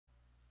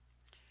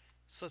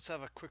So let's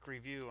have a quick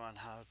review on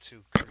how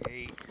to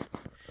create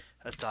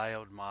a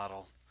diode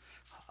model.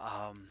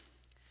 Um,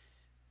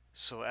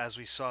 so as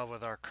we saw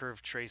with our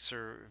curve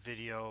tracer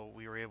video,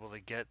 we were able to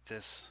get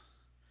this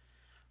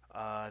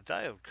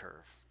diode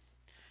curve.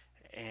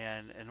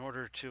 And in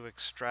order to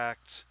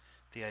extract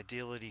the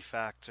ideality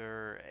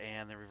factor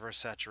and the reverse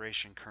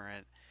saturation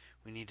current,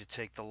 we need to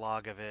take the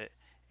log of it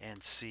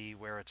and see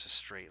where it's a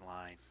straight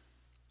line.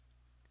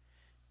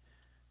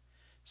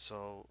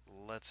 So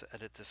let's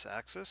edit this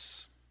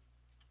axis.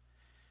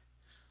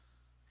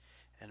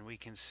 And we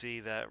can see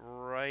that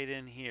right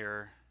in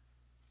here,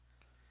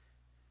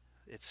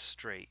 it's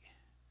straight.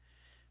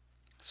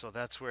 So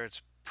that's where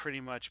it's pretty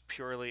much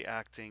purely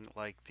acting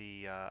like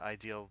the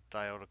ideal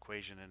diode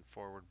equation in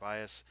forward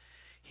bias.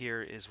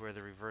 Here is where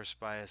the reverse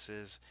bias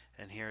is,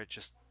 and here it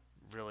just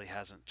really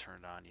hasn't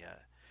turned on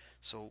yet.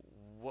 So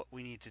what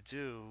we need to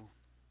do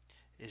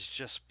is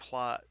just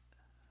plot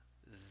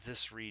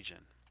this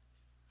region.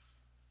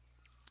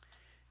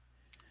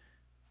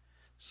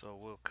 So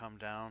we'll come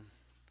down,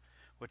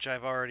 which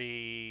I've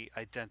already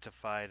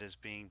identified as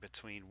being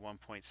between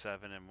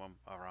 1.7 and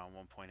around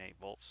 1.8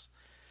 volts.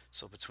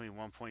 So between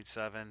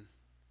 1.7.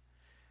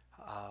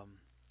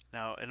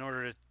 Now, in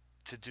order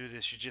to do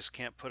this, you just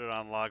can't put it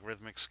on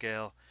logarithmic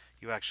scale.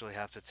 You actually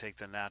have to take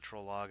the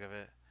natural log of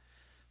it.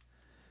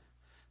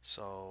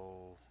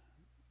 So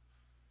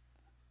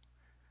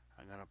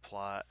I'm going to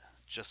plot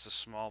just a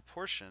small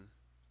portion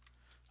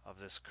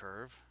of this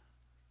curve.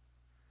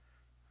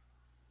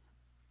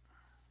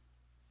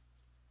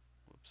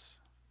 Whoops.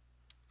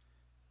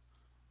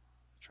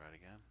 Try it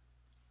again.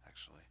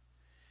 Actually,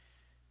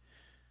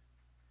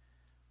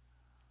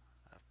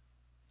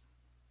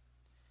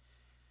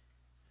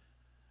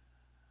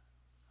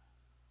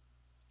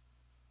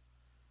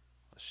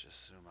 let's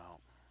just zoom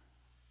out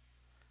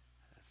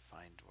and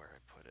find where I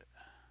put it.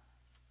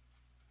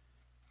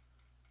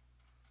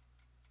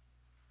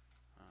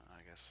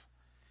 I guess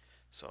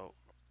so.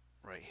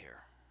 Right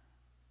here.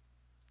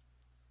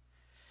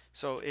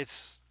 So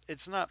it's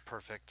not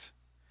perfect,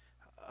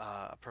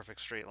 a perfect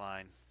straight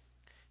line.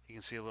 You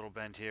can see a little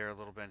bend here, a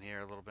little bend here,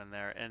 a little bend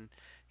there. And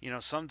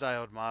some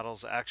diode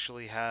models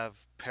actually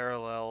have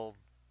parallel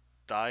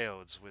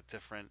diodes with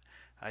different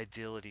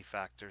ideality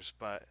factors,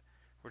 but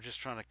we're just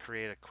trying to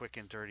create a quick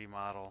and dirty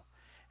model.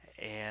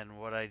 And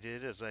what I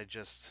did is I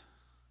just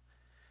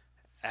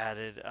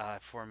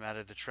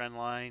formatted the trend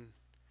line.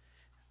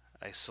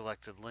 I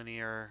selected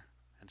linear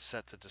and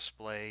set the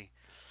display.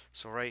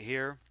 So right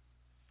here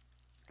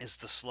is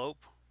the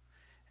slope,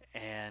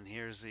 and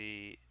here's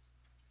the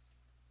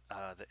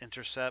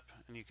intercept,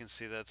 and you can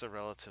see that's a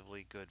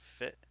relatively good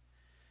fit.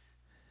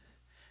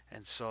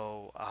 And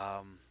so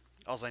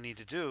all I need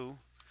to do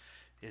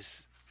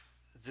is,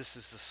 this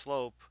is the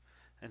slope,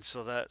 and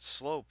so that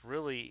slope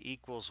really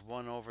equals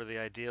 1 over the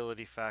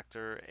ideality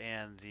factor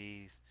and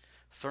the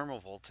thermal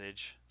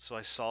voltage. So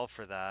I solve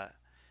for that,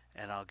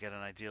 and I'll get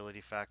an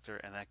ideality factor,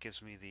 and that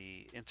gives me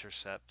the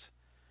intercept,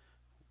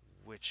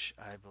 which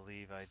I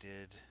believe I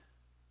did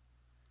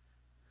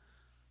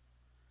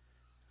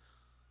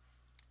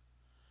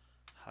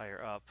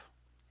higher up.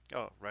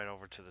 Oh, right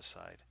over to the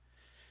side.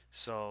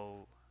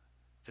 So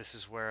this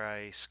is where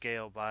I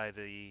scale by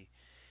the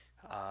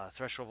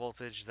threshold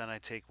voltage, then I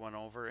take 1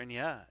 over, and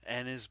yeah,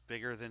 N is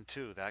bigger than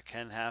 2. That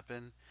can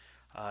happen,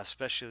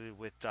 especially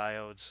with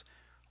diodes,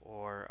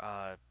 or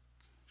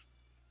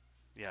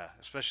yeah,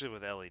 especially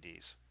with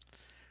LEDs,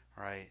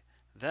 right?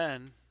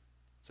 Then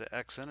the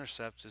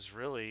x-intercept is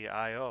really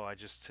I/O. I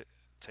just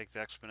take the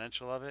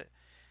exponential of it.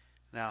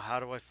 Now, how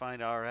do I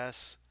find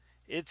RS?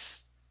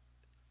 It's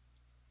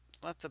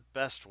not the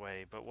best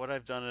way, but what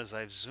I've done is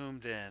I've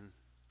zoomed in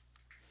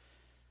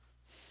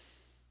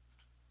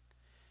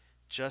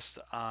just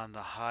on the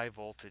high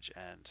voltage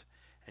end.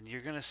 And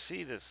you're going to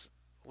see this,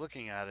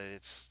 looking at it,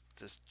 it's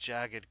this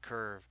jagged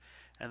curve.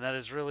 And that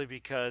is really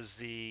because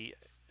the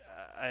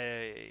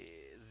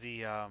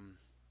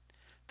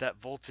that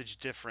voltage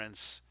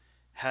difference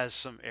has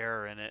some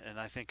error in it, and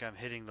I think I'm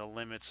hitting the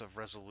limits of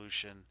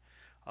resolution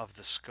of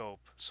the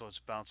scope, so it's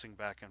bouncing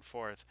back and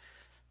forth.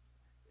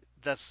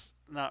 That's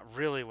not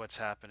really what's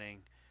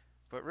happening,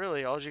 but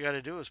really all you got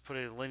to do is put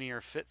a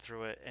linear fit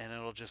through it, and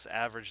it'll just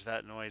average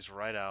that noise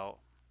right out.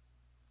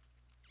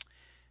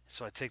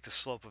 So I take the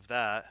slope of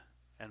that,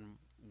 and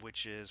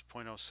which is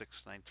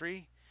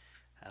 0.0693,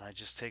 and I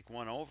just take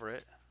 1 over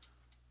it,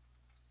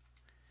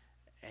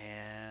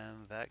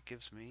 and that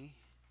gives me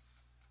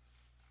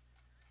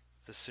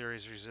the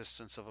series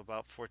resistance of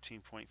about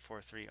 14.43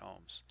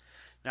 ohms.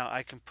 Now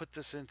I can put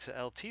this into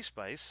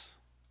LTspice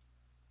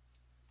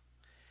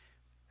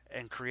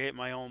and create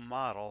my own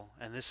model,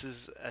 and this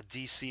is a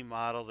DC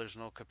model. There's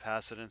no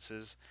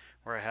capacitances,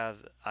 where I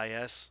have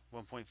IS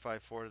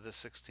 1.54 to the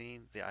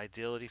 16, the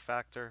ideality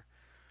factor,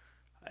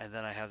 and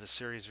then I have the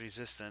series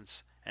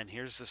resistance. And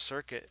here's the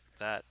circuit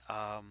that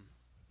that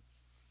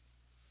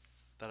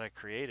I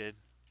created,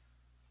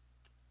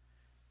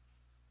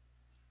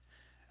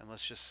 and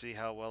let's just see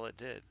how well it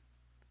did.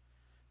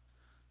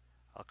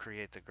 I'll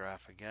create the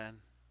graph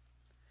again.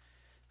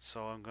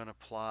 So I'm going to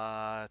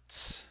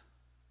plot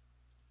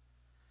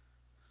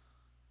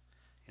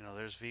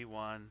there's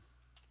V1.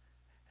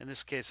 In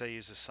this case, I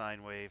use a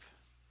sine wave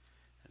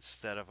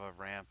instead of a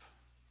ramp.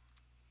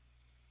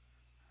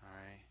 All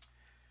right.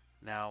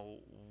 Now,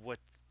 what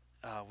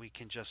we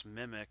can just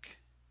mimic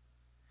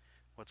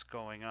what's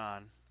going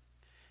on,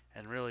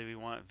 and really we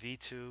want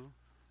V2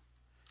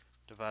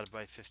 divided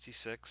by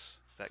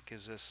 56. That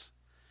gives us,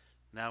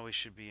 now we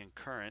should be in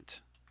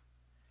current.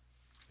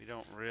 We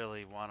don't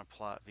really want to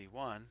plot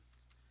V1. And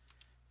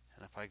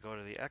if I go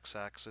to the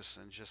x-axis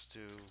and just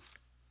do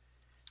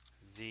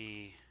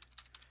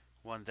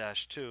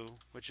V1-2,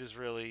 which is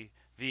really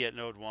V at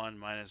node 1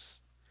 minus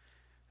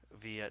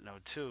V at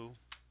node 2,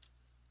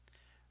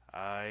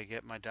 I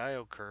get my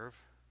diode curve.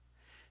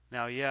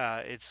 Now, yeah,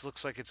 it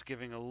looks like it's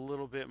giving a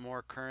little bit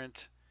more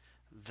current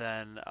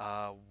than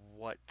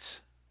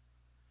what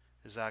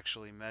is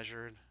actually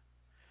measured.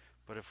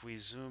 But if we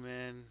zoom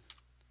in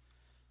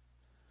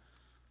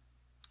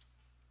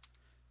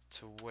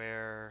to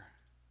where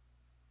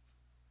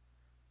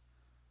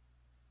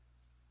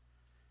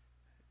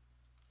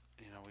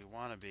we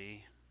want to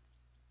be,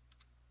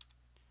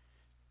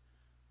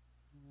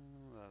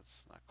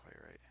 that's not quite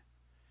right.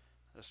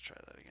 Let's try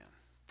that again.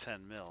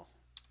 10 mil.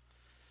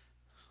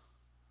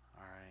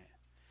 All right.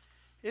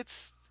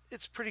 It's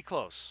pretty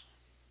close.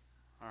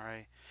 All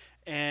right.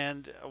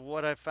 And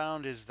what I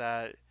found is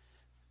that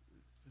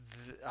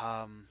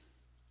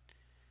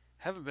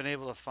haven't been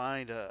able to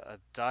find a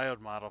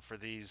diode model for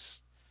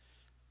these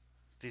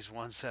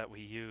ones that we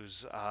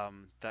use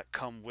that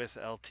come with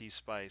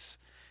LTspice.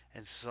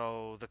 And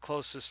so the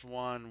closest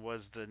one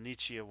was the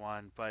Nietzsche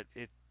one, but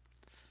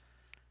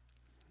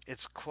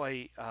it's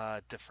quite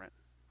different.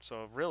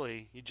 So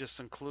really, you just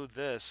include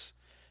this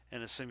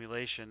in a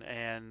simulation,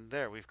 and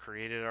there, we've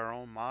created our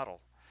own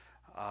model.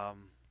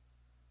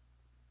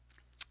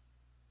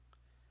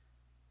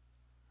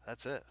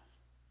 That's it.